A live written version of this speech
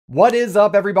What is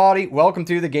up, everybody? Welcome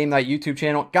to the Game Night YouTube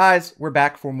channel. Guys, we're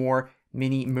back for more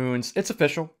Mini Moons. It's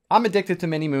official. I'm addicted to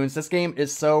Mini Moons. This game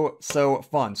is so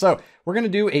fun. So we're going to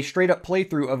do a straight up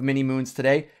playthrough of Mini Moons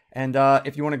today. And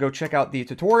if you want to go check out the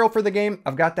tutorial for the game,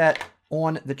 I've got that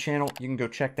on the channel. You can go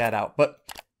check that out. But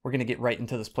we're going to get right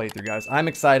into this playthrough, guys. I'm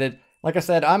excited. Like I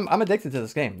said, I'm addicted to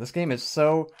this game. This game is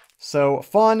so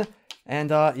fun.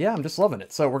 And yeah, I'm just loving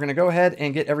it. So we're going to go ahead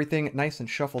and get everything nice and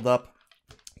shuffled up.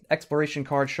 Exploration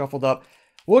card shuffled up.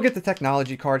 We'll get the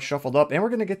technology card shuffled up, and we're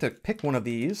going to get to pick one of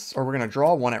these, or we're going to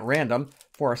draw one at random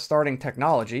for our starting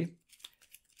technology.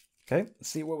 Okay, let's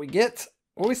see what we get.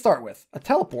 What do we start with? A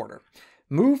teleporter.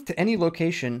 Move to any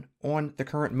location on the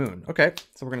current moon. Okay,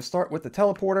 so we're going to start with the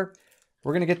teleporter.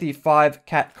 We're going to get the 5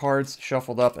 cat cards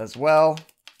shuffled up as well.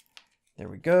 There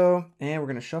we go. And we're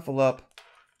going to shuffle up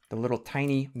the little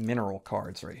tiny mineral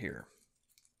cards right here.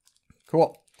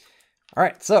 Cool. All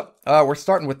right, so we're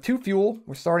starting with 2 fuel.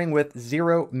 We're starting with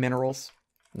 0 minerals,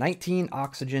 19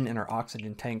 oxygen in our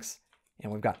oxygen tanks,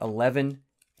 and we've got 11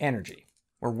 energy.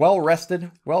 We're well rested,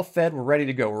 well fed, we're ready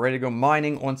to go. We're ready to go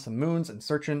mining on some moons and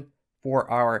searching for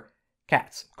our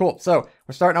cats. Cool, so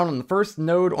we're starting out on the first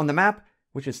node on the map,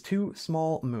 which is 2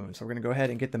 small moons. So we're gonna go ahead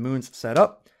and get the moons set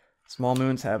up. Small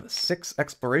moons have 6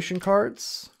 exploration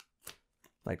cards,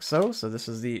 like so. So this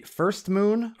is the first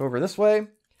moon over this way.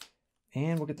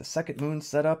 And we'll get the second moon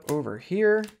set up over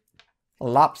here. A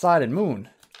lopsided moon.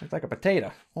 Looks like a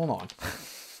potato. Hold on.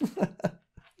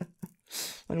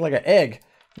 Looks like an egg.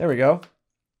 There we go.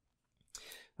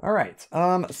 All right.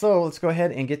 So let's go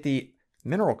ahead and get the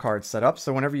mineral cards set up.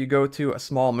 So whenever you go to a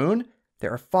small moon,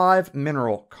 there are 5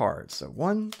 mineral cards. So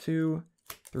 1, 2,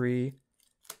 3,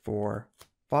 4,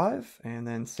 5. And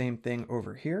then same thing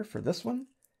over here for this one.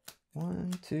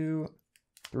 1, 2,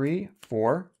 3,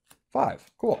 4,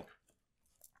 5. Cool.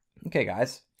 Okay,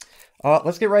 guys,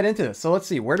 let's get right into this. So let's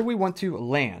see, where do we want to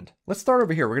land? Let's start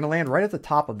over here. We're going to land right at the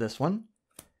top of this one.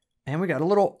 And we got a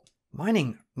little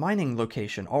mining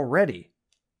location already.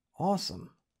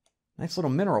 Awesome. Nice little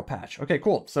mineral patch. Okay,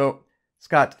 cool. So it's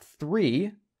got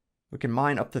 3. We can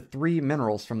mine up to 3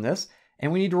 minerals from this.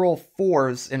 And we need to roll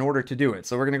 4s in order to do it.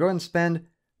 So we're going to go ahead and spend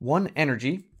 1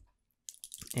 energy.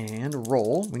 And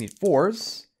roll. We need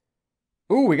 4s.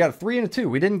 Ooh, we got a 3 and a 2.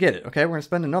 We didn't get it. Okay, we're going to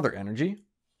spend another energy.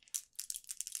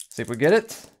 See if we get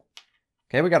it.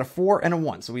 Okay, we got a 4 and a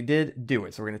 1, so we did do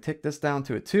it. So we're going to tick this down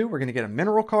to a 2. We're going to get a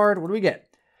mineral card. What do we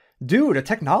get? Dude, a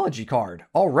technology card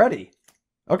already.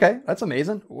 Okay, that's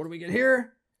amazing. What do we get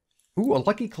here? Ooh, a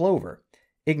lucky clover.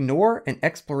 Ignore an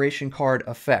exploration card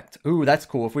effect. Ooh, that's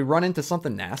cool. If we run into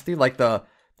something nasty like the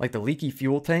leaky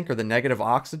fuel tank or the negative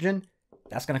oxygen,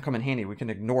 that's going to come in handy. We can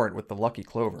ignore it with the lucky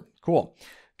clover. Cool.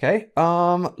 Okay,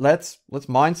 let's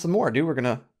mine some more, dude. We're going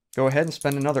to go ahead and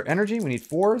spend another energy. We need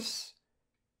 4s.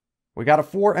 We got a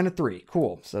 4 and a 3.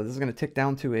 Cool. So this is going to tick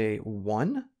down to a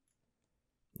 1.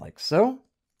 Like so.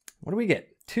 What do we get?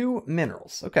 2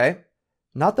 minerals. Okay.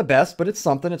 Not the best, but it's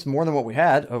something. It's more than what we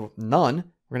had. Oh, none.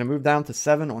 We're going to move down to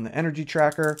 7 on the energy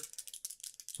tracker.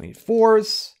 We need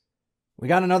 4s. We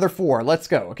got another 4. Let's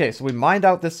go. Okay, so we mined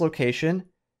out this location.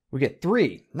 We get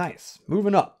 3. Nice.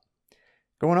 Moving up.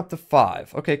 Going up to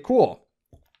 5. Okay, cool.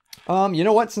 You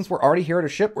know what? Since we're already here at a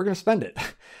ship, we're going to spend it.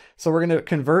 So we're going to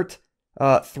convert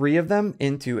 3 of them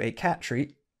into a cat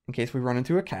treat in case we run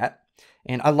into a cat.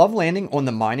 And I love landing on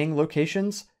the mining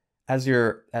locations as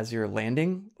your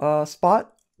landing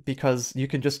spot because you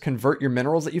can just convert your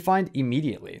minerals that you find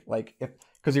immediately. Like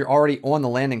because you're already on the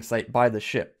landing site by the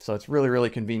ship. So it's really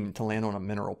convenient to land on a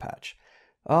mineral patch.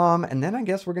 And then I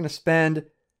guess we're going to spend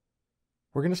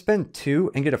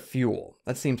 2 and get a fuel.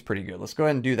 That seems pretty good. Let's go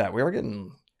ahead and do that. We are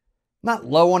getting not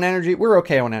low on energy. We're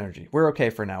okay on energy. We're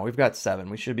okay for now. We've got 7.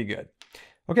 We should be good.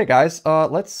 Okay, guys.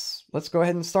 Let's go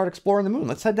ahead and start exploring the moon.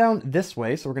 Let's head down this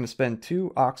way. So we're going to spend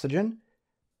 2 oxygen.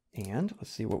 And let's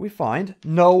see what we find.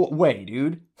 No way,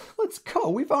 dude. Let's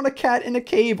go. We found a cat in a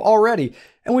cave already.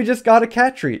 And we just got a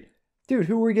cat treat. Dude,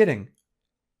 who are we getting?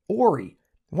 Ori.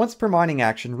 Once per mining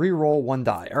action, re-roll 1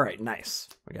 die. All right, nice.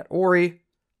 We got Ori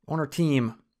on our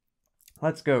team.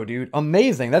 Let's go, dude.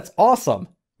 Amazing. That's awesome.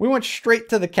 We went straight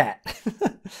to the cat. All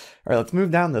right, let's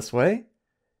move down this way.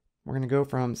 We're going to go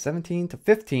from 17 to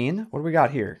 15. What do we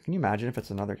got here? Can you imagine if it's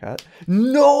another cat?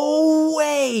 No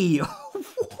way!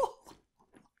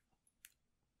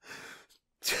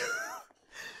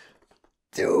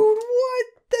 Dude, what?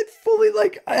 That fully,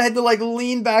 I had to,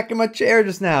 lean back in my chair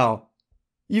just now.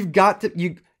 You've got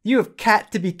to, you have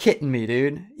cat to be kidding me,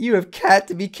 dude. You have cat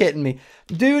to be kidding me.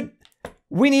 Dude,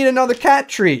 we need another cat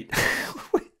treat.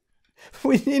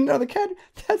 We need another cat.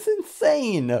 That's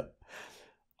insane.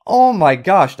 Oh my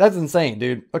gosh, that's insane,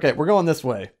 dude. Okay, we're going this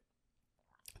way.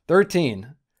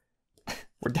 13.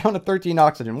 We're down to 13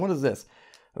 oxygen. What is this?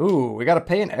 Ooh, we got to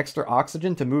pay an extra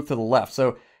oxygen to move to the left.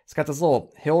 So it's got this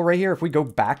little hill right here. If we go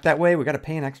back that way, we got to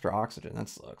pay an extra oxygen. That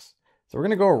sucks. So we're going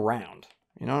to go around.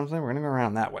 You know what I'm saying? We're going to go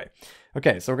around that way.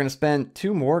 Okay, so we're going to spend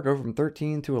 2 more, go from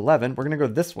 13 to 11. We're going to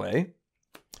go this way.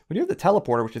 We do have the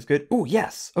teleporter, which is good. Ooh,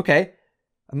 yes. Okay.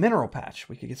 A mineral patch.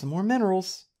 We could get some more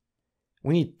minerals.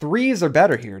 We need 3s or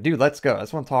better here. Dude, let's go.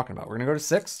 That's what I'm talking about. We're going to go to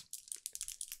 6.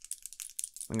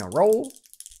 We're going to roll.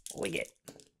 What we get?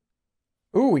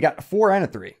 Ooh, we got a 4 and a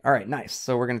 3. All right, nice.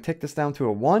 So we're going to take this down to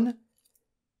a 1.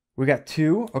 We got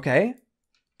 2. Okay.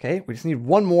 Okay, we just need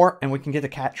 1 more and we can get a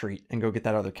cat treat and go get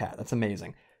that other cat. That's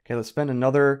amazing. Okay, let's spend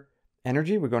another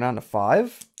energy. We go down to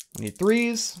 5. We need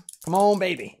 3s. Come on,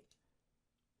 baby.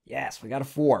 Yes, we got a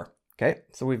 4. Okay,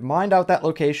 so we've mined out that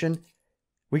location.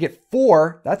 We get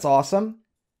 4. That's awesome.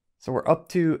 So we're up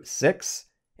to 6.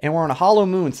 And we're on a hollow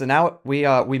moon. So now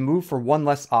we move for 1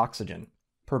 less oxygen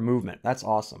per movement. That's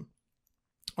awesome.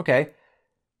 Okay,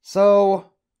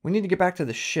 so we need to get back to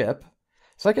the ship.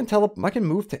 So I can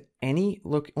move to any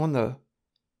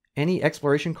any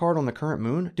exploration card on the current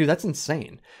moon. Dude, that's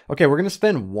insane. Okay, we're gonna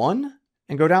spend 1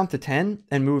 and go down to 10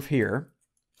 and move here.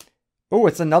 Oh,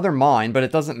 it's another mine, but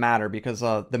it doesn't matter because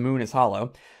the moon is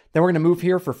hollow. Then we're gonna move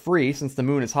here for free since the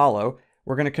moon is hollow.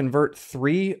 We're gonna convert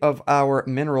 3 of our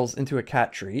minerals into a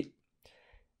cat treat.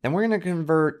 Then we're gonna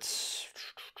convert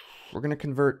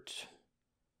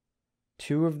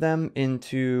 2 of them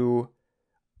into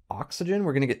oxygen.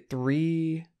 We're going to get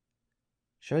 3.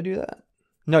 Should I do that?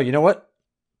 No, you know what?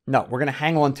 No, we're going to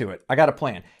hang on to it. I got a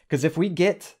plan. Because if we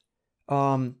get,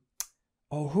 oh,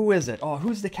 who is it? Oh,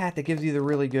 who's the cat that gives you the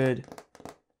really good?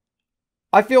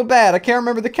 I feel bad. I can't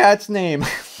remember the cat's name.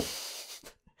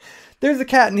 There's a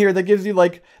cat in here that gives you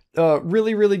like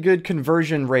really, really good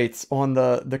conversion rates on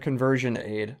the conversion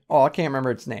aid. Oh, I can't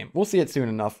remember its name. We'll see it soon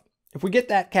enough. If we get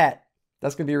that cat,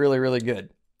 that's going to be really, really good.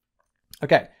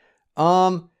 Okay.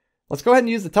 Let's go ahead and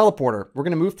use the teleporter. We're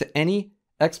going to move to any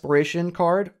exploration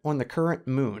card on the current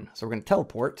moon. So we're going to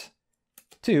teleport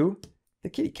to the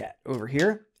kitty cat over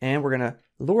here. And we're going to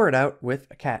lure it out with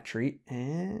a cat treat.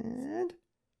 And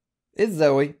it's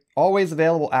Zoe. Always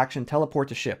available action, teleport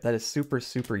to ship. That is super,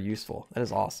 super useful. That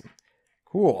is awesome.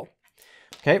 Cool.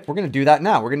 Okay, we're going to do that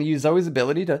now. We're going to use Zoe's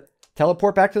ability to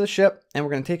teleport back to the ship. And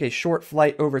we're going to take a short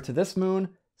flight over to this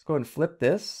moon. Let's go ahead and flip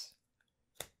this.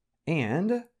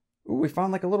 And ooh, we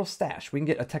found like a little stash. We can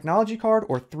get a technology card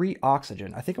or 3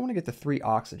 oxygen. I think I want to get the 3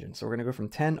 oxygen. So we're going to go from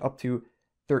 10 up to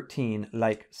 13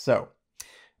 like so.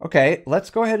 Okay,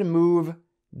 let's go ahead and move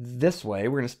this way.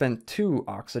 We're going to spend 2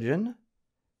 oxygen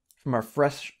from our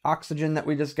fresh oxygen that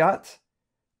we just got.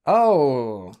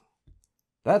 Oh,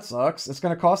 that sucks. It's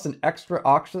going to cost an extra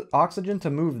oxygen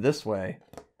to move this way.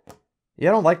 Yeah,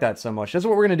 I don't like that so much. This is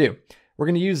what we're going to do. We're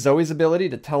going to use Zoe's ability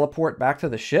to teleport back to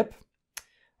the ship.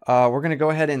 We're going to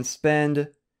go ahead and spend,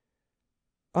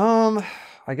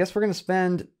 I guess we're going to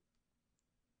spend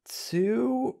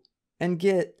 2 and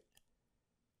get,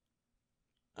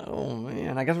 oh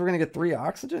man, I guess we're going to get 3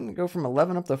 oxygen and go from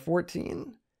 11 up to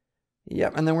 14.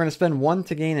 Yep, and then we're going to spend 1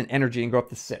 to gain an energy and go up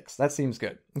to 6. That seems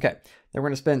good. Okay, then we're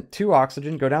going to spend 2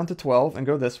 oxygen, go down to 12 and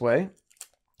go this way.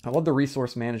 I love the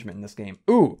resource management in this game.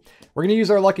 Ooh, we're going to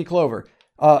use our lucky clover.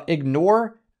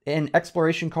 Ignore an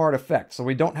exploration card effect, so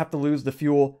we don't have to lose the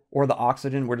fuel or the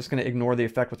oxygen. We're just going to ignore the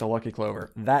effect with the lucky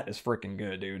clover. That is freaking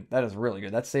good, dude. That is really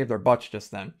good. That saved our butts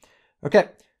just then. Okay,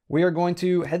 we are going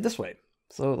to head this way.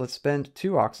 So let's spend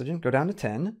 2 oxygen, go down to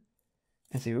 10,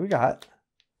 and see what we got.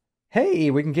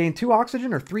 Hey, we can gain 2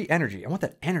 oxygen or 3 energy. I want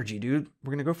that energy, dude.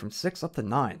 We're going to go from 6 up to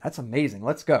 9. That's amazing.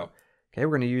 Let's go. Okay,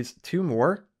 we're going to use 2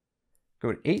 more.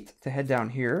 Go to 8 to head down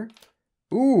here.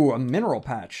 Ooh, a mineral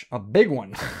patch. A big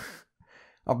one.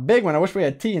 A big one. I wish we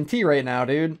had TNT right now,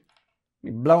 dude. Be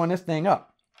blowing this thing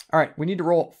up. All right, we need to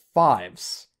roll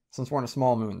 5s since we're on a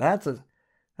small moon. That's a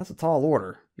tall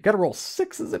order. You got to roll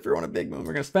 6s if you're on a big moon.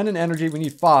 We're going to spend an energy. We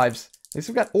need 5s. At least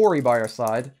we've got Ori by our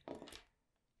side.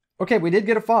 Okay, we did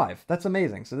get a 5. That's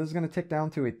amazing. So this is going to tick down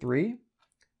to a 3.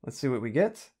 Let's see what we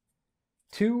get.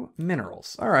 2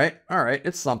 minerals. All right.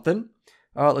 It's something.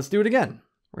 Let's do it again.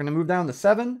 We're going to move down to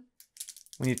 7.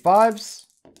 We need 5s.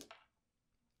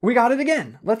 We got it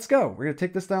again. Let's go. We're going to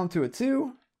take this down to a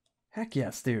 2. Heck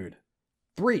yes, dude.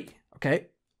 3. Okay.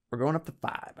 We're going up to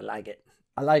 5. I like it.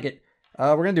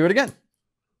 We're going to do it again.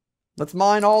 Let's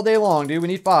mine all day long, dude. We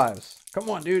need 5s. Come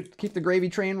on, dude. Keep the gravy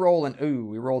train rolling. Ooh,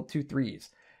 we rolled 2 3s.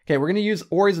 Okay, we're going to use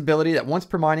Ori's ability that once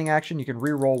per mining action, you can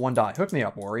re-roll 1 die. Hook me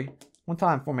up, Ori. One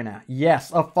time for me now.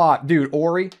 Yes, a 5. Dude,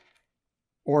 Ori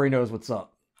knows what's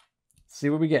up. Let's see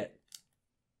what we get.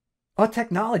 A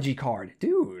technology card.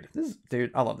 Dude,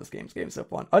 I love this game. This game's so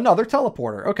fun. Another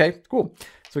teleporter. Okay, cool.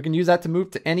 So we can use that to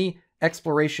move to any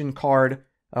exploration card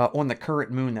on the current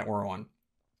moon that we're on.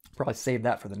 Probably save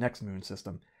that for the next moon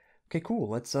system. Okay, cool.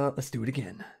 Let's do it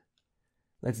again.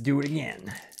 Let's do it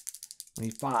again. We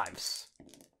need 5s.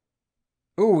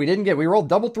 Ooh, we rolled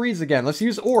double 3s again. Let's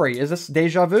use Ori. Is this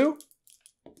deja vu?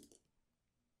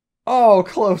 Oh,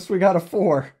 close. We got a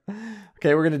 4.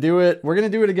 Okay, we're going to do it. We're going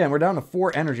to do it again. We're down to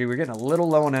 4 energy. We're getting a little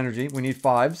low on energy. We need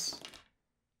 5s.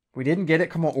 If we didn't get it,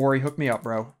 come on, Ori. Hook me up,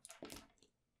 bro.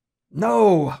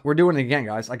 No! We're doing it again,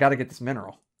 guys. I got to get this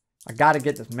mineral. I got to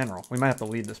get this mineral. We might have to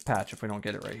leave this patch if we don't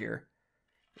get it right here.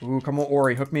 Ooh, come on,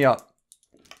 Ori. Hook me up.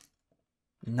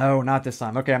 No, not this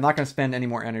time. Okay, I'm not going to spend any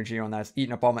more energy on that. It's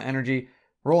eating up all my energy.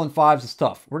 Rolling 5s is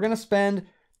tough. We're going to spend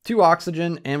 2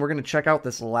 oxygen, and we're going to check out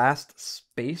this last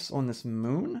space on this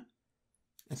moon.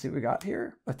 Let's see what we got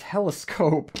here. A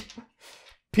telescope.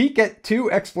 Peek at 2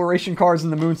 exploration cards in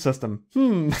the moon system.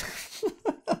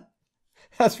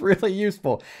 That's really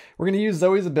useful. We're going to use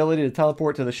Zoe's ability to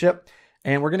teleport to the ship,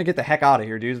 and we're going to get the heck out of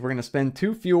here, dudes. We're going to spend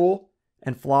 2 fuel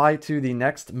and fly to the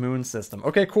next moon system.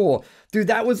 Okay, cool. Dude,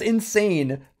 that was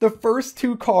insane. The first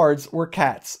 2 cards were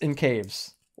cats in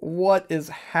caves. What is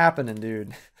happening,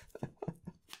 dude?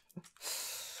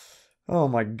 Oh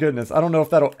my goodness. I don't know if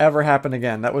that'll ever happen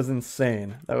again. That was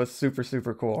insane. That was super,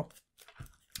 super cool.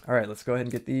 All right, let's go ahead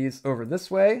and get these over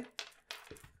this way.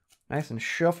 Nice and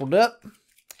shuffled up.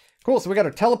 Cool, so we got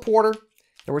our teleporter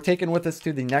that we're taking with us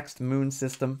to the next moon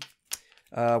system.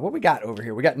 What we got over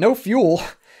here? We got no fuel.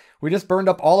 We just burned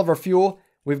up all of our fuel.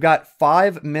 We've got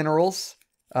 5 minerals.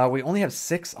 We only have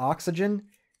 6 oxygen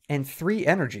and 3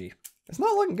 energy. It's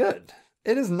not looking good.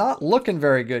 It is not looking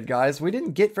very good, guys. We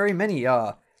didn't get very many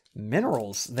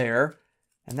minerals there,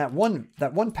 and that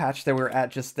one patch that we were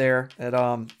at just there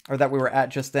that we were at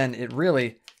just then, it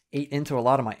really ate into a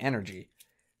lot of my energy.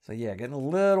 So yeah, getting a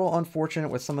little unfortunate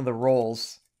with some of the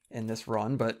rolls in this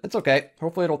run, but it's okay.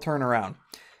 Hopefully it'll turn around.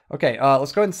 Okay,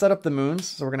 let's go ahead and set up the moons.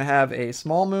 So we're gonna have a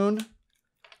small moon,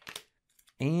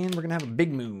 and we're gonna have a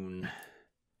big moon.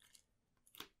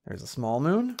 There's a small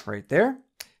moon right there,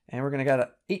 and we're gonna got an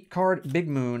 8-card big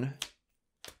moon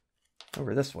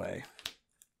over this way.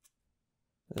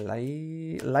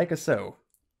 Like so.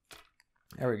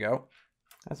 There we go.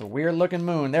 That's a weird looking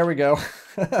moon. There we go.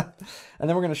 And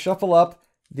then we're going to shuffle up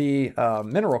the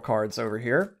mineral cards over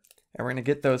here. And we're going to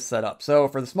get those set up. So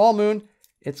for the small moon,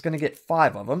 it's going to get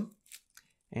 5 of them.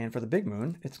 And for the big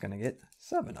moon, it's going to get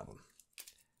 7 of them.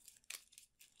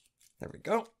 There we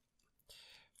go.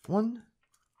 1,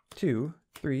 2,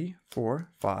 3, 4,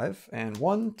 5. And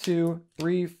 1, 2,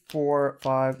 3, 4,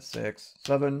 5, 6,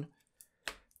 7.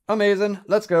 Amazing.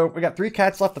 Let's go. We got 3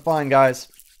 cats left to find, guys.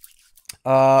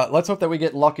 Let's hope that we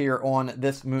get luckier on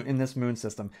this moon in this moon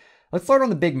system. Let's start on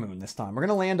the big moon this time. We're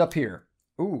gonna land up here.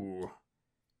 Ooh.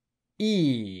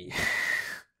 E.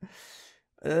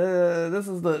 This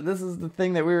is the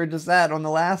thing that we were just at on the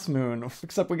last moon.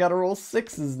 Except we gotta roll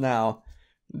 6s now.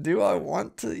 Do I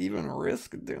want to even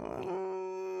risk doing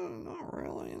it? Not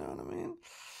really, you know what I mean?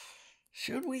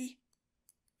 Should we?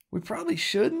 We probably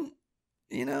shouldn't.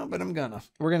 You know, but I'm gonna.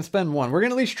 We're gonna spend 1. We're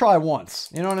gonna at least try once.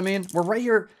 You know what I mean? We're right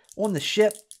here on the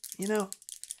ship. You know,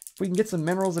 if we can get some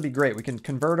minerals, it'd be great. We can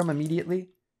convert them immediately.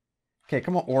 Okay,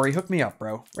 come on, Ori, hook me up,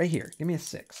 bro. Right here. Give me a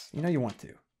 6. You know you want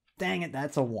to. Dang it,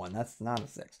 that's a 1. That's not a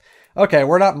 6. Okay,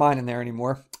 we're not mining there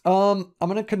anymore. I'm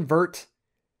gonna convert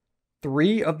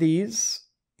 3 of these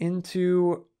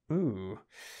into. Ooh.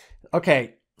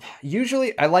 Okay.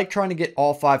 Usually, I like trying to get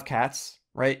all 5 cats.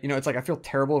 Right? You know, it's like I feel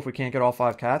terrible if we can't get all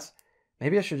 5 cats.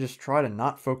 Maybe I should just try to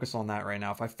not focus on that right now.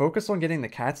 If I focus on getting the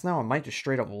cats now, I might just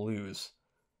straight up lose.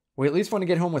 We at least want to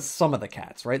get home with some of the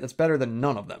cats, right? That's better than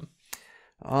none of them.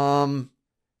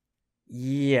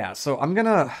 Yeah, so I'm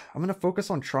gonna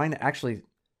focus on trying to actually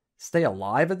stay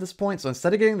alive at this point. So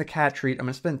instead of getting the cat treat, I'm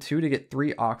gonna spend 2 to get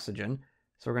 3 oxygen.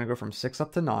 So we're gonna go from 6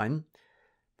 up to 9.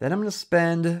 Then I'm gonna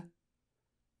spend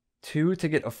 2 to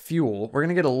get a fuel. We're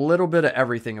gonna get a little bit of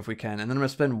everything if we can, and then I'm gonna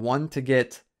spend 1 to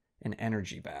get an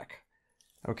energy back.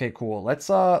 Okay, cool. Let's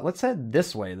head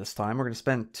this way this time. We're going to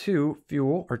spend 2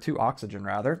 fuel, or 2 oxygen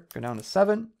rather. Go down to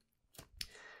 7.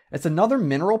 It's another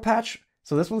mineral patch,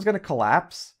 so this one's going to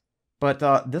collapse. But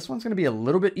this one's going to be a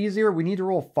little bit easier. We need to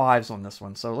roll 5s on this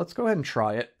one, so let's go ahead and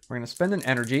try it. We're going to spend an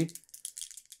energy.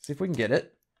 See if we can get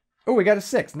it. Oh, we got a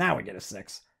 6. Now we get a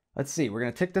 6. Let's see. We're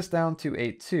going to tick this down to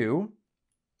a 2.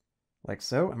 Like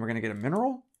so. And we're going to get a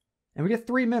mineral. And we get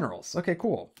 3 minerals. Okay,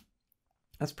 cool.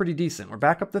 That's pretty decent. We're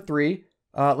back up to 3.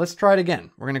 Let's try it again.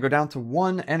 We're going to go down to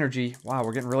 1 energy. Wow,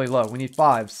 we're getting really low. We need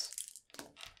 5s.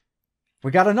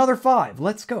 We got another 5.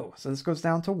 Let's go. So this goes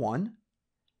down to 1.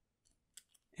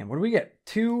 And what do we get?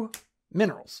 2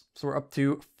 minerals. So we're up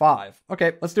to 5.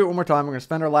 Okay, let's do it one more time. We're going to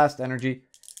spend our last energy.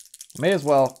 May as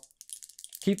well.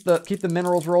 Keep the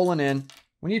minerals rolling in.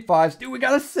 We need 5s. Dude, we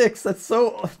got a 6. That's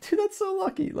so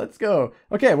lucky. Let's go.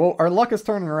 Okay, well, our luck is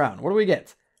turning around. What do we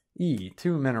get?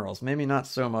 2 minerals. Maybe not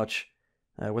so much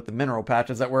with the mineral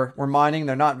patches that we're mining.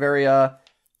 They're not very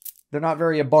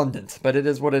abundant, but it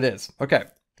is what it is. Okay,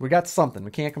 we got something.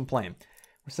 We can't complain.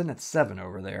 We're sitting at 7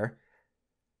 over there.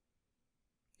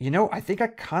 You know, I think I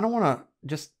kind of want to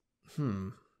just,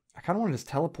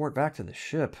 teleport back to the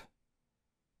ship.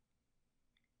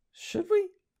 Should we?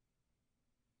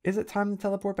 Is it time to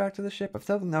teleport back to the ship? If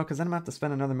so, no, because then I'm going to have to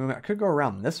spend another movement. I could go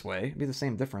around this way. It'd be the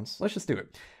same difference. Let's just do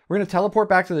it. We're going to teleport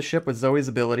back to the ship with Zoe's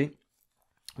ability.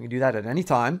 We can do that at any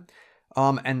time.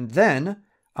 And then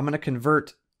I'm going to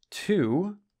convert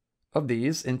 2 of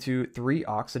these into 3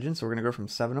 oxygen. So we're going to go from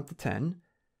 7 up to 10.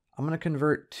 I'm going to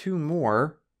convert 2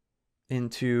 more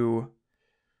into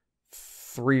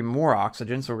 3 more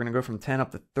oxygen. So we're going to go from 10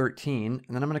 up to 13.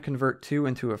 And then I'm going to convert 2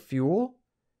 into a fuel.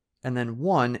 And then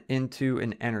 1 into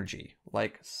an energy,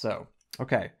 like so.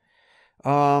 Okay.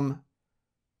 Am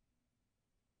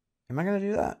I going to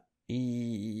do that?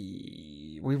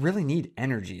 We really need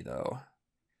energy, though.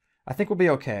 I think we'll be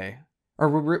okay.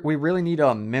 Or we really need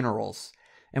minerals.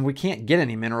 And we can't get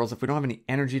any minerals if we don't have any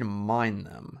energy to mine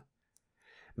them.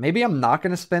 Maybe I'm not going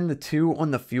to spend the 2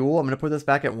 on the fuel. I'm going to put this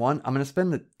back at 1. I'm going to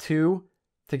spend the 2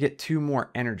 to get 2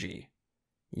 more energy.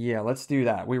 Yeah, let's do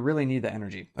that. We really need the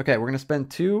energy. Okay, we're going to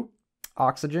spend 2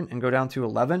 oxygen and go down to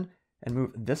 11 and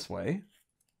move this way.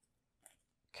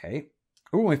 Okay.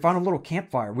 Ooh, we found a little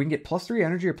campfire. We can get +3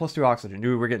 energy or +2 oxygen.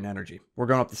 Dude, we're getting energy. We're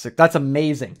going up to 6. That's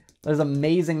amazing. That is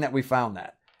amazing that we found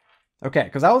that. Okay,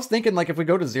 because I was thinking, like, if we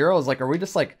go to 0, I was like, are we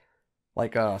just, like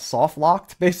soft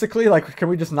locked, basically? Like, can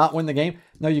we just not win the game?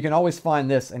 No, you can always find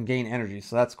this and gain energy,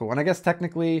 so that's cool. And I guess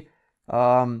technically,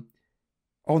 oh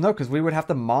no, because we would have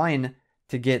to mine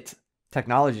to get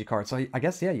technology cards. So I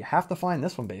guess, yeah, you have to find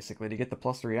this one, basically, to get the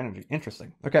 +3 energy.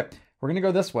 Interesting. Okay, we're going to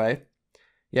go this way.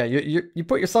 Yeah, you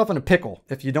put yourself in a pickle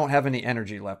if you don't have any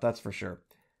energy left, that's for sure.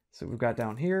 So we've got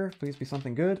down here, please be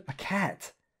something good. A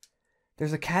cat.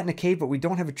 There's a cat in a cave, but we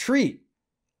don't have a treat.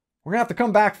 We're going to have to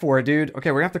come back for it, dude.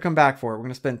 Okay, we're going to have to come back for it. We're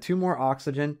going to spend 2 more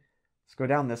oxygen. Let's go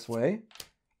down this way.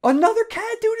 Another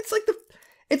cat, dude. It's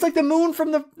like the moon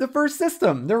from the first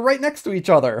system. They're right next to each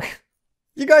other.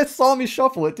 You guys saw me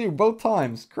shuffle it, too, both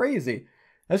times. Crazy.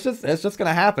 It's just going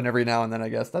to happen every now and then, I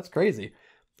guess. That's crazy.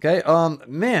 Okay,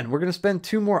 man, we're going to spend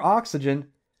 2 more oxygen.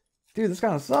 Dude, this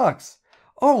kind of sucks.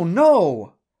 Oh,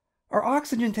 no. Our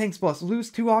oxygen tanks must lose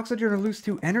 2 oxygen or lose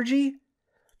 2 energy?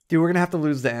 Dude, we're going to have to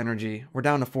lose the energy. We're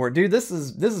down to 4. Dude, this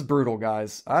is brutal,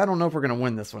 guys. I don't know if we're going to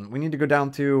win this one. We need to go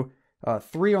down to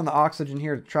 3 on the oxygen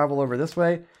here to travel over this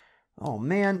way. Oh,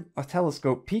 man. A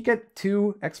telescope. Peek at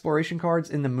 2 exploration cards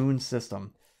in the moon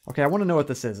system. Okay, I want to know what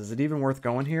this is. Is it even worth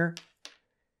going here?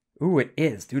 Ooh, it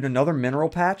is. Dude, another mineral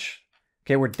patch.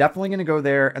 Okay, we're definitely going to go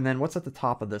there. And then what's at the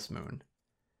top of this moon?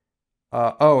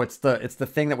 Oh, it's the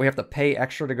thing that we have to pay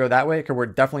extra to go that way. Okay, we're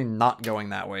definitely not going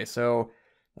that way. So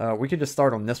we could just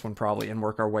start on this one probably and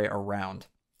work our way around.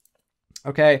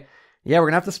 Okay, yeah, we're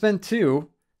going to have to spend 2.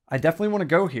 I definitely want to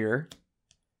go here.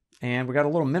 And we got a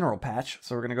little mineral patch.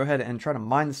 So we're going to go ahead and try to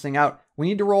mine this thing out. We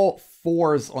need to roll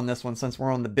 4s on this one since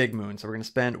we're on the big moon. So we're going to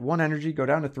spend 1 energy, go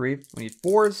down to 3. We need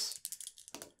 4s.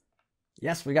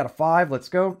 Yes, we got a 5. Let's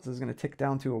go. This is going to tick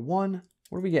down to a 1.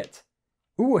 What do we get?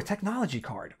 Ooh, a technology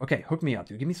card. Okay, hook me up,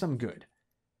 dude. Give me something good.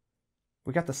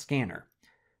 We got the scanner.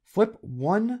 Flip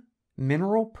 1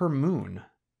 mineral per moon.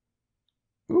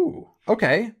 Ooh,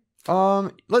 okay.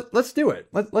 Let's do it.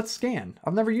 Let's scan.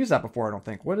 I've never used that before, I don't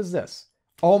think. What is this?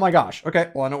 Oh my gosh. Okay,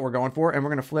 well, I know what we're going for. And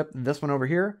we're going to flip this one over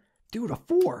here. Dude, a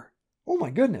 4. Oh my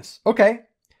goodness. Okay.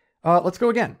 Let's go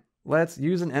again. Let's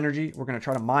use an energy. We're going to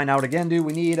try to mine out again, dude.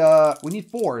 We need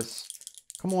 4s.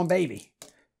 Come on, baby.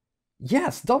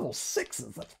 Yes, double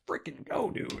 6s. Let's freaking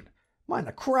go, dude. Mine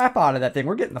the crap out of that thing.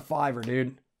 We're getting the 5er,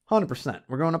 dude. 100%.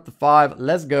 We're going up to 5.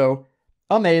 Let's go.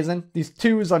 Amazing. These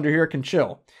 2s under here can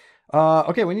chill.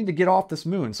 Okay, we need to get off this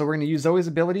moon. So we're going to use Zoe's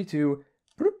ability to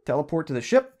teleport to the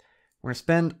ship. We're going to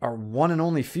spend our one and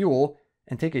only fuel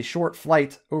and take a short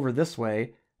flight over this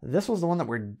way. This was the one that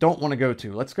we don't want to go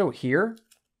to. Let's go here.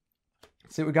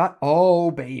 See what we got? Oh,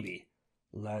 baby.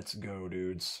 Let's go,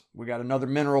 dudes. We got another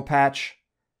mineral patch.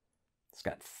 It's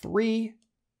got 3.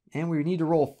 And we need to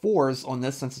roll 4s on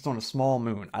this since it's on a small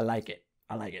moon. I like it.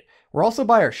 I like it. We're also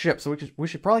by our ship, so we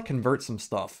should probably convert some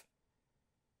stuff.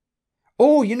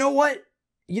 Oh, you know what?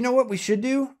 You know what we should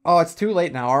do? Oh, it's too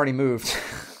late now. I already moved.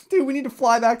 Dude, we need to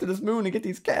fly back to this moon and get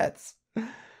these cats.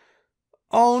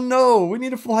 Oh no, we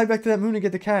need to fly back to that moon and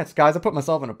get the cats. Guys, I put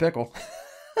myself in a pickle.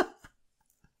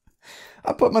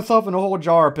 I put myself in a whole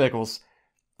jar of pickles.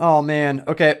 Oh man.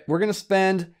 Okay, we're gonna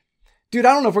spend... Dude,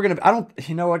 I don't know if we're gonna...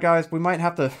 You know what, guys? We might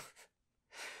have to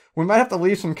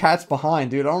leave some cats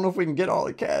behind, dude. I don't know if we can get all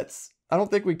the cats. I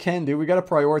don't think we can, dude. We gotta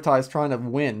prioritize trying to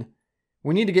win.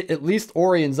 We need to get at least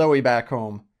Ori and Zoe back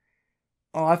home.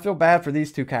 Oh, I feel bad for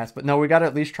these two cats, but no, we gotta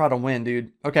at least try to win,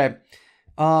 dude. Okay.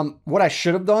 What I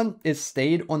should have done is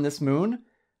stayed on this moon.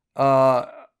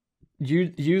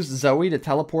 Use Zoe to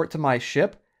teleport to my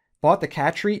ship. Bought the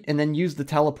cat treat, and then used the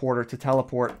teleporter to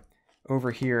teleport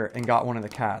over here and got one of the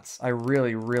cats. I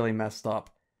really, really messed up.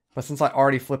 But since I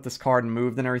already flipped this card and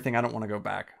moved and everything, I don't want to go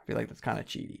back. I feel like that's kind of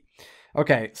cheaty.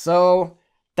 Okay, so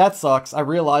that sucks. I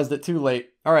realized it too late.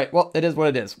 All right, well, it is what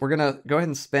it is. We're going to go ahead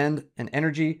and spend an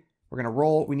energy. We're going to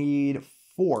roll. We need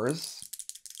 4s.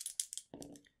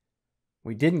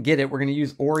 We didn't get it. We're going to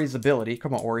use Ori's ability.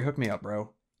 Come on, Ori, hook me up,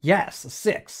 bro. Yes, a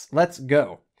 6. Let's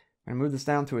go. I'm going to move this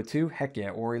down to a 2. Heck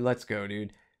yeah, Ori, let's go,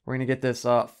 dude. We're going to get this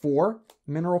 4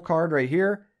 mineral card right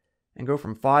here and go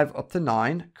from 5 up to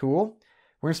 9. Cool.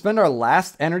 We're going to spend our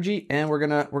last energy and we're going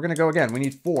to go again. We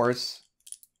need 4s.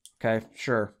 Okay,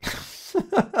 sure.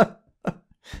 I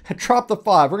dropped the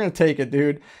 5. We're going to take it,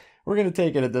 dude. We're going to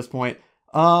take it at this point.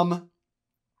 So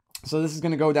this is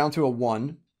going to go down to a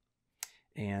 1.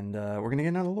 And we're going to get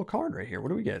another little card right here. What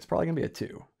do we get? It's probably going to be a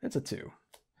 2. It's a 2.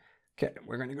 Okay,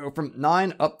 we're going to go from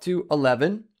 9 up to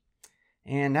 11.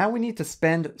 And now we need to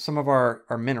spend some of our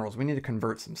minerals. We need to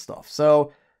convert some stuff.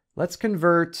 So let's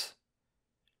convert...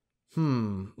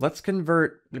 Let's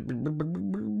convert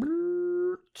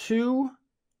 2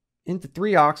 into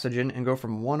 3 oxygen and go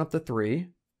from 1 up to 3.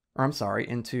 Or I'm sorry,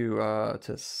 into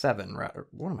to 7. Rather.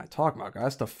 What am I talking about,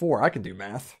 guys? To 4. I can do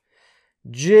math.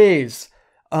 Jeez.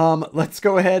 Let's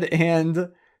go ahead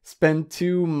and spend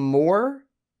 2 more.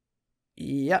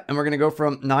 Yep, and we're going to go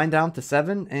from 9 down to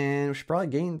 7, and we should probably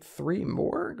gain 3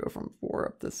 more. Go from 4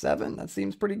 up to 7. That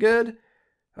seems pretty good.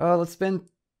 Let's spend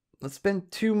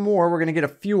 2 more. We're going to get a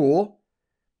fuel.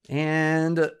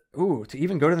 And, ooh, to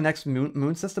even go to the next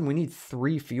moon system, we need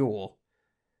 3 fuel.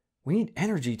 We need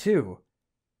energy, too.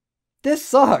 This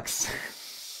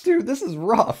sucks. Dude, this is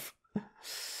rough.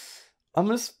 I'm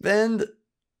going to spend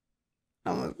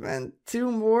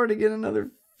 2 more to get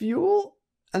another fuel.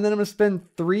 And then I'm going to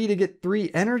spend 3 to get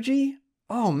 3 energy.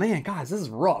 Oh, man, guys, this is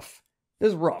rough. This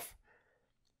is rough.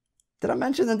 Did I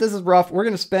mention that this is rough? We're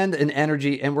going to spend an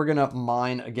energy and we're going to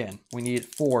mine again. We need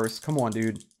 4s. Come on,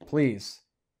 dude. Please.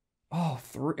 Oh,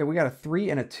 3. We got a 3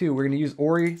 and a 2. We're going to use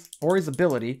Ori's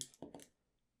ability.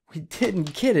 We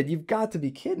didn't get it. You've got to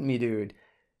be kidding me, dude.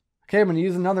 Okay, I'm going to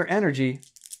use another energy.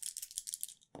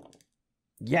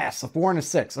 Yes, a 4 and a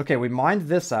 6. Okay, we mined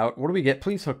this out. What do we get?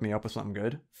 Please hook me up with something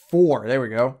good. 4. There we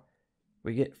go.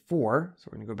 We get 4. So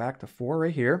we're going to go back to 4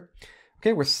 right here.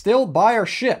 Okay, we're still by our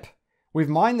ship. We've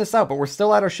mined this out, but we're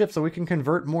still at our ship so we can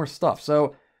convert more stuff.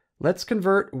 So let's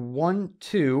convert 1,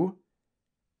 2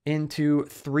 into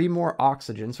 3 more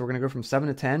oxygen. So we're going to go from 7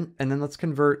 to 10. And then let's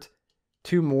convert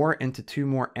 2 more into 2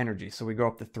 more energy. So we go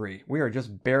up to 3. We are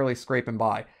just barely scraping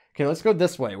by. Okay, let's go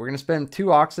this way. We're going to spend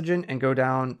 2 oxygen and go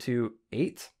down to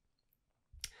 8.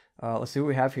 Let's see what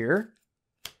we have here.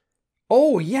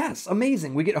 Oh, yes.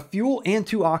 Amazing. We get a fuel and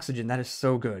 2 oxygen. That is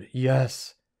so good.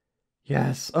 Yes.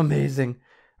 Yes. Amazing.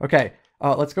 Okay.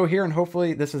 Let's go here and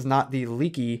hopefully this is not the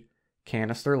leaky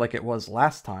canister like it was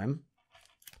last time.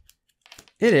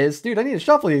 It is. Dude, I need to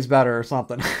shuffle these better or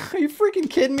something. Are you freaking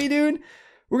kidding me, dude?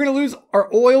 We're going to lose our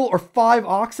oil or 5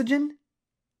 oxygen?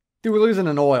 Dude, we're losing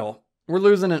an oil. We're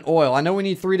losing an oil. I know we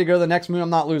need 3 to go to the next moon.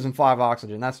 I'm not losing 5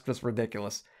 oxygen. That's just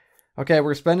ridiculous. Okay,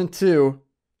 we're spending 2.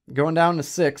 Going down to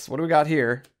 6. What do we got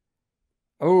here?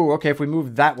 Oh, okay. If we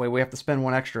move that way, we have to spend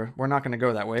 1 extra. We're not going to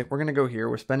go that way. We're going to go here.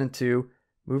 We're spending 2.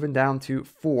 Moving down to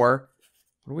 4.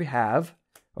 What do we have?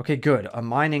 Okay, good. A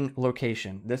mining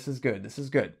location. This is good. This is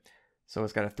good. So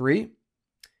it's got a 3.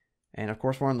 And of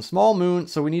course, we're on the small moon.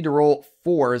 So we need to roll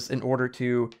 4s in order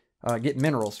to get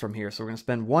minerals from here. So we're going to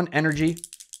spend 1 energy.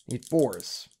 Need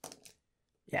 4s.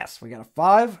 Yes, we got a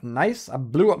 5. Nice. I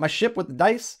blew up my ship with the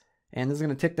dice. And this is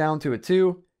going to tick down to a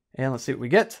 2. And let's see what we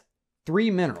get.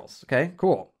 3 minerals. Okay,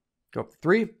 cool. Go up to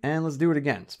 3. And let's do it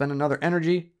again. Spend another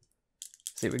energy.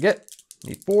 See what we get.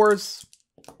 Need 4s.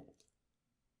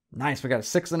 Nice. We got a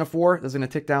 6 and a 4. This is going to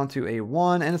tick down to a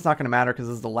 1. And it's not going to matter because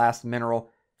this is the last mineral.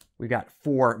 We got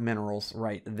 4 minerals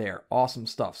right there. Awesome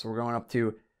stuff. So we're going up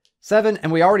to 7.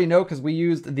 And we already know because we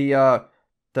used the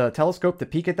telescope to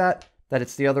peek at that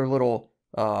it's the other little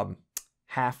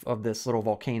half of this little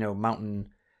volcano mountain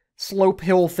slope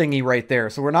hill thingy right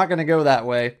there. So we're not going to go that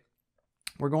way.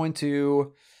 We're going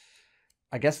to,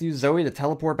 I guess, use Zoe to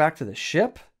teleport back to the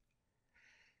ship.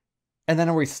 And then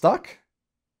are we stuck?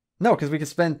 No, because we can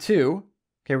spend 2.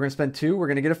 Okay, we're going to spend 2. We're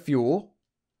going to get a fuel.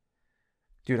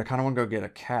 Dude, I kind of want to go get a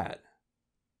cat.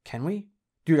 Can we?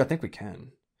 Dude, I think we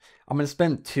can. I'm going to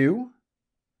spend 2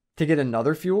 to get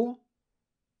another fuel.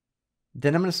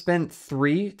 Then I'm going to spend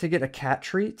 3 to get a cat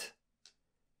treat.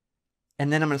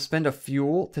 And then I'm going to spend a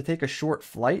fuel to take a short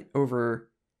flight over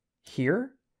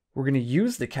here. We're going to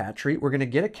use the cat treat. We're going to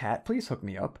get a cat. Please hook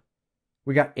me up.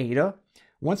 We got Ada.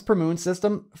 Once per moon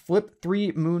system, flip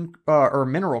 3 moon or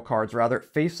mineral cards rather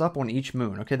face up on each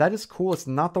moon. Okay, that is cool. It's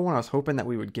not the one I was hoping that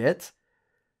we would get,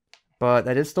 but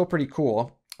that is still pretty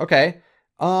cool. Okay.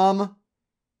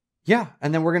 Yeah,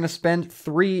 and then we're going to spend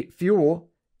 3 fuel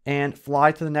and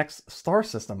fly to the next star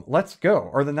system. Let's go.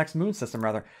 Or the next moon system,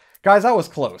 rather. Guys, that was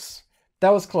close.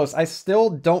 That was close. I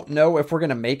still don't know if we're going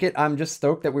to make it. I'm just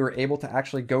stoked that we were able to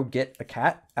actually go get a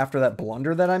cat after that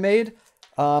blunder that I made.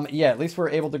 Yeah, at least we're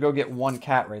able to go get 1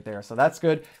 cat right there. So that's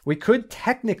good. We could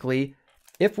technically,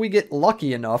 if we get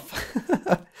lucky enough,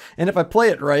 and if I play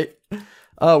it right,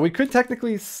 we could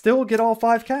technically still get all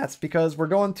 5 cats because we're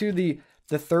going to the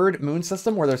 3rd moon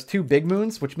system where there's 2 big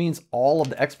moons, which means all of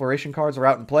the exploration cards are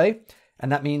out in play.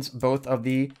 And that means both of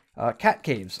the cat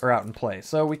caves are out in play.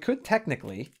 So we could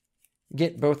technically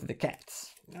get both of the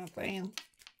cats. You know what I'm saying?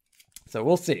 So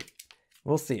we'll see.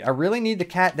 We'll see. I really need the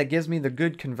cat that gives me the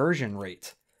good conversion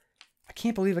rate. I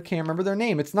can't believe I can't remember their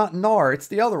name. It's not Nar. It's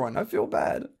the other one. I feel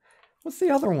bad. What's the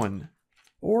other one?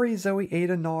 Ori, Zoe,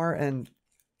 Ada, Nar, and...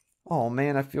 Oh,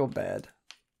 man, I feel bad.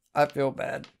 I feel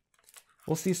bad.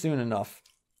 We'll see soon enough.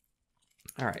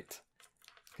 All right.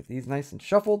 Get these nice and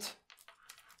shuffled.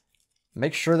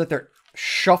 Make sure that they're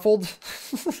shuffled.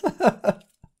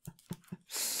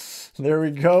 There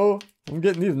we go. I'm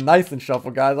getting these nice and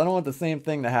shuffled, guys. I don't want the same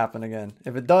thing to happen again.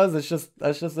 If it does, that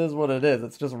just is what it is.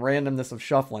 It's just randomness of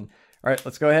shuffling. All right,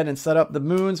 let's go ahead and set up the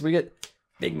moons. We get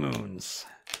big moons.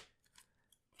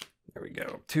 There we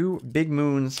go. 2 big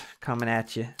moons coming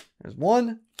at you. There's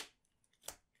 1.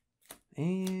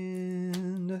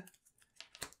 And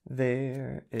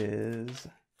there is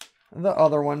the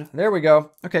other one. There we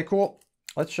go. Okay, cool.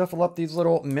 Let's shuffle up these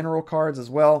little mineral cards as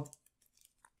well.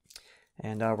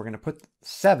 And we're going to put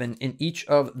 7 in each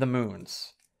of the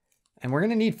moons. And we're going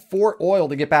to need 4 oil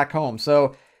to get back home.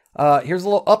 So here's a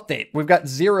little update. We've got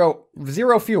zero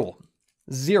fuel.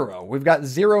 0. We've got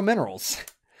 0 minerals.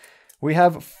 We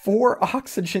have 4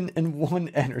 oxygen and 1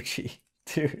 energy.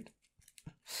 Dude.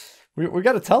 We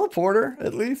got a teleporter,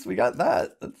 at least. We got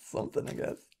that. That's something, I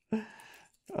guess.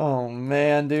 Oh,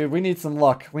 man, dude. We need some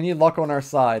luck. We need luck on our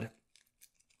side.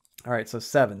 All right, so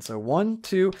 7. So 1,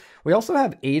 2. We also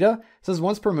have Ada. It says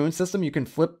once per moon system, you can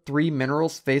flip 3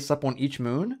 minerals face up on each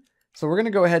moon. So we're going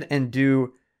to go ahead and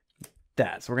do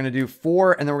that. So we're going to do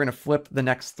 4, and then we're going to flip the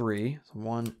next 3. So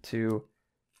 1, 2,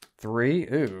 3.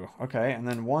 Ooh, okay. And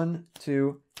then 1,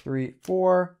 2, 3,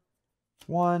 4.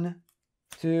 1,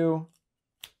 2,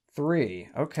 3.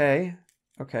 Okay.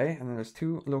 Okay. And then there's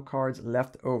 2 little cards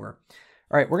left over.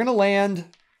 All right, we're going to land...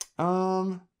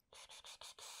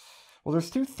 Well,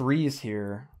 there's 2 3s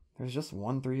here. There's just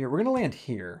 1 3 here. We're going to land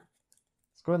here.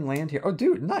 Let's go ahead and land here. Oh,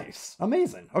 dude, nice.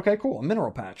 Amazing. Okay, cool. A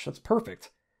mineral patch. That's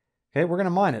perfect. Okay, we're going to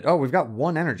mine it. Oh, we've got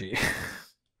 1 energy.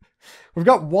 We've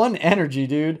got 1 energy,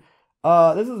 dude.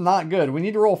 This is not good. We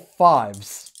need to roll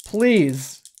 5s.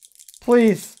 Please.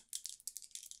 Please.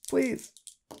 Please.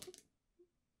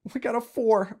 We got a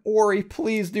 4. Ori,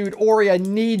 please, dude. Ori, I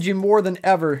need you more than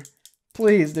ever.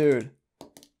 Please, dude.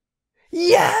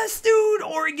 Yes, dude!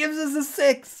 Ori gives us a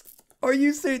 6. Are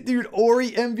you serious? Dude,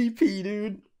 Ori MVP,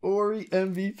 dude. Ori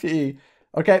MVP.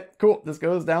 Okay, cool. This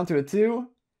goes down to a 2.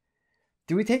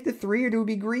 Do we take the 3 or do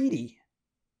we be greedy?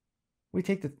 We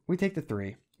take the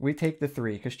 3. We take the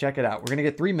 3, because check it out. We're going to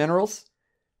get 3 minerals,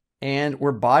 and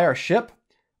we're by our ship.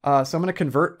 So I'm going to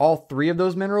convert all 3 of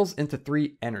those minerals into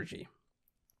 3 energy.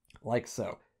 Like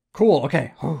so. Cool,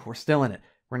 okay. Oh, we're still in it.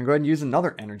 We're going to go ahead and use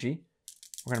another energy.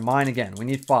 We're going to mine again. We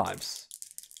need 5s.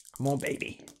 Come on,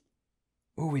 baby.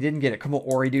 Ooh, we didn't get it. Come on,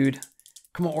 Ori, dude.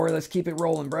 Come on, Ori. Let's keep it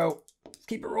rolling, bro. Let's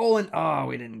keep it rolling. Oh,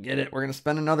 we didn't get it. We're going to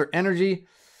spend another energy.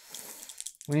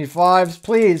 We need 5s.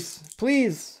 Please.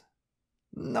 Please.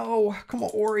 No. Come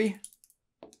on, Ori.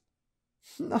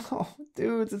 No.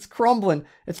 Dudes, it's crumbling.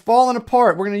 It's falling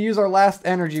apart. We're going to use our last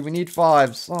energy. We need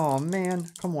 5s. Oh, man.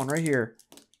 Come on, right here.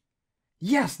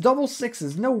 Yes, double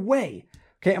 6s. No way.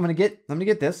 Okay, let me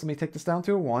get this. Let me take this down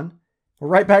to a 1. We're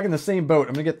right back in the same boat.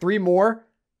 I'm going to get 3 more.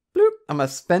 Bloop. I'm going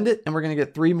to spend it, and we're going to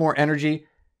get 3 more energy.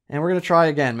 And we're going to try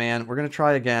again, man. We're going to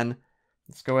try again.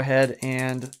 Let's go ahead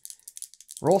and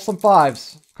Roll some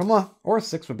 5s. Come on. Or a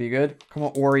 6 would be good. Come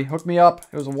on, Ori. Hook me up.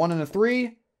 It was a 1 and a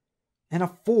 3. And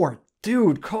a 4.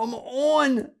 Dude, come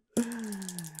on.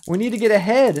 We need to get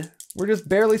ahead. We're just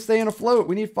barely staying afloat.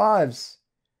 We need 5s.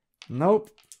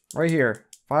 Nope. Right here.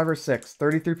 5 or 6.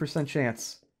 33%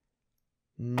 chance.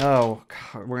 No.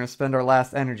 God, we're going to spend our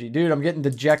last energy. Dude, I'm getting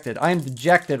dejected. I am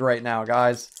dejected right now,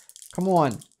 guys. Come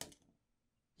on.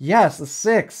 Yes, a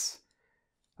 6.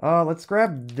 Let's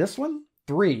grab this one.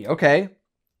 3. Okay.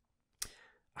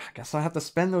 I guess I have to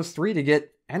spend those 3 to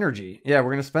get energy. Yeah,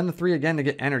 we're going to spend the 3 again to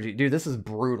get energy. Dude, this is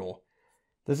brutal.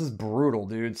 This is brutal,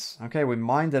 dudes. Okay, we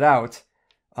mined it out.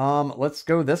 Let's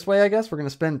go this way, I guess. We're going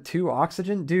to spend 2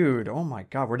 oxygen. Dude, oh my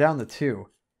god, we're down to 2.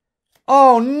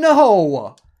 Oh,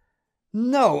 no!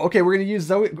 No. Okay, we're going to use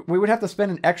Zoe. We would have to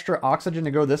spend an extra oxygen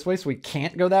to go this way, so we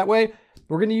can't go that way.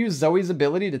 We're going to use Zoe's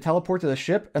ability to teleport to the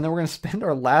ship, and then we're going to spend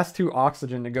our last 2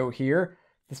 oxygen to go here.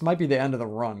 This might be the end of the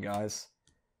run, guys.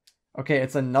 Okay,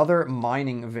 it's another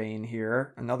mining vein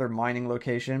here. Another mining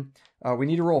location. We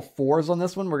need to roll 4s on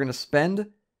this one. We're going to spend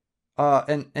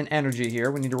an energy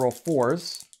here. We need to roll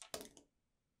 4s.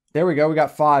 There we go. We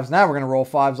got 5s. Now we're going to roll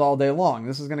 5s all day long.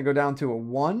 This is going to go down to a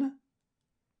 1.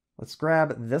 Let's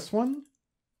grab this one.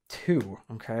 2.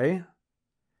 Okay.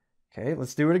 Okay,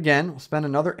 let's do it again. We'll spend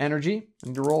another energy. We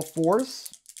need to roll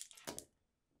 4s.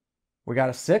 We got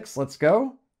a 6. Let's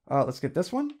go. Let's get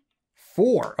this one.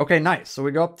 4. Okay, nice. So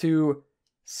we go up to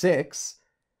 6.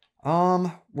 We're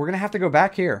going to have to go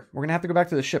back here. We're going to have to go back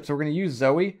to the ship. So we're going to use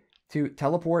Zoe to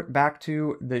teleport back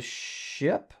to the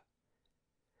ship.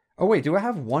 Oh, wait. Do I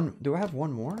have one? Do I have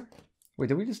one more? Wait,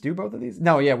 did we just do both of these?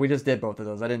 No, yeah, we just did both of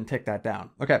those. I didn't tick that down.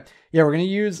 Okay. Yeah, we're going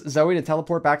to use Zoe to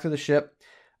teleport back to the ship.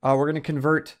 We're going to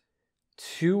convert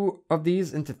 2 of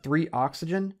these into 3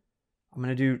 oxygen. I'm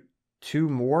going to do 2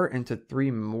 more into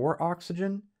 3 more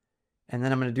oxygen. And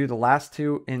then I'm going to do the last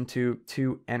 2 into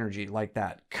 2 energy like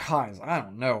that. Guys, I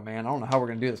don't know, man. I don't know how we're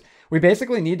going to do this. We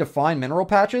basically need to find mineral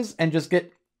patches and just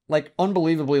get like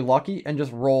unbelievably lucky and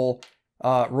just roll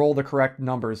the correct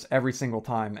numbers every single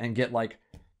time and get like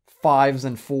 5s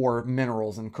and 4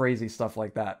 minerals and crazy stuff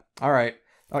like that. All right.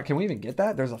 Can we even get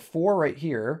that? There's a 4 right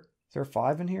here. Is there a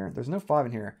 5 in here? There's no 5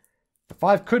 in here. The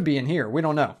 5 could be in here. We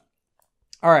don't know.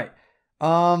 All right.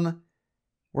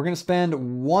 We're going to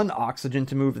spend 1 oxygen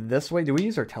to move this way. Do we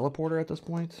use our teleporter at this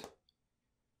point?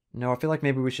 No, I feel like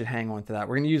maybe we should hang on to that.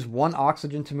 We're going to use 1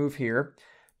 oxygen to move here.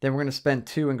 Then we're going to spend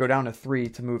 2 and go down to 3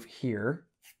 to move here.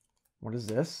 What is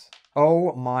this?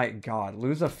 Oh my god.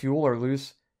 Lose a fuel or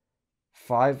lose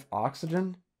 5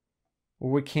 oxygen?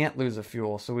 Well, we can't lose a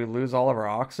fuel, so we lose all of our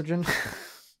oxygen?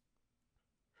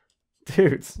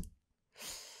 Dudes.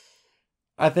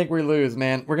 I think we lose,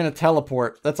 man. We're going to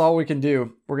teleport. That's all we can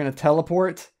do. We're going to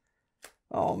teleport.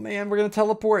 Oh, man. We're going to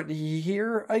teleport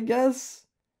here, I guess.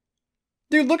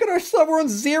 Dude, look at our stuff. We're on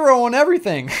 0 on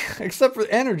everything. Except for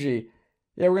energy.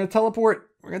 Yeah, we're going to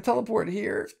teleport. We're going to teleport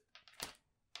here.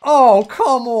 Oh,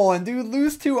 come on, dude.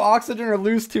 Lose 2 oxygen or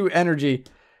lose 2 energy.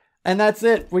 And that's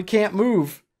it. We can't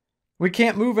move. We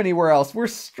can't move anywhere else. We're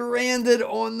stranded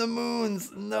on the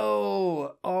moons.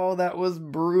 No. Oh, that was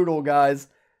brutal, guys.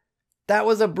 That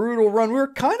was a brutal run. We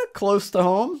were kind of close to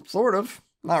home, sort of.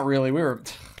 Not really. We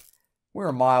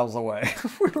were miles away.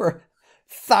 We were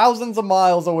thousands of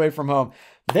miles away from home.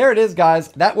 There it is, guys.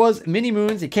 That was Mini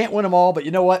Moons. You can't win them all, but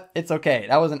you know what? It's okay.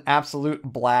 That was an absolute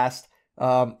blast.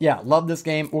 Yeah, love this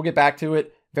game. We'll get back to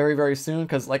it very, very soon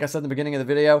because, like I said in the beginning of the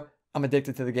video, I'm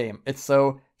addicted to the game. It's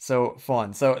so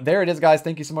fun. So there it is, guys.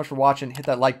 Thank you so much for watching. Hit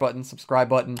that like button, subscribe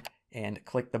button, and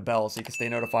click the bell so you can stay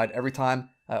notified every time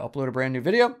I upload a brand new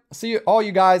video. I'll see all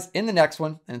you guys in the next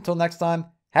one. And until next time,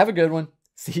 have a good one.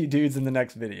 See you dudes in the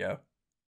next video.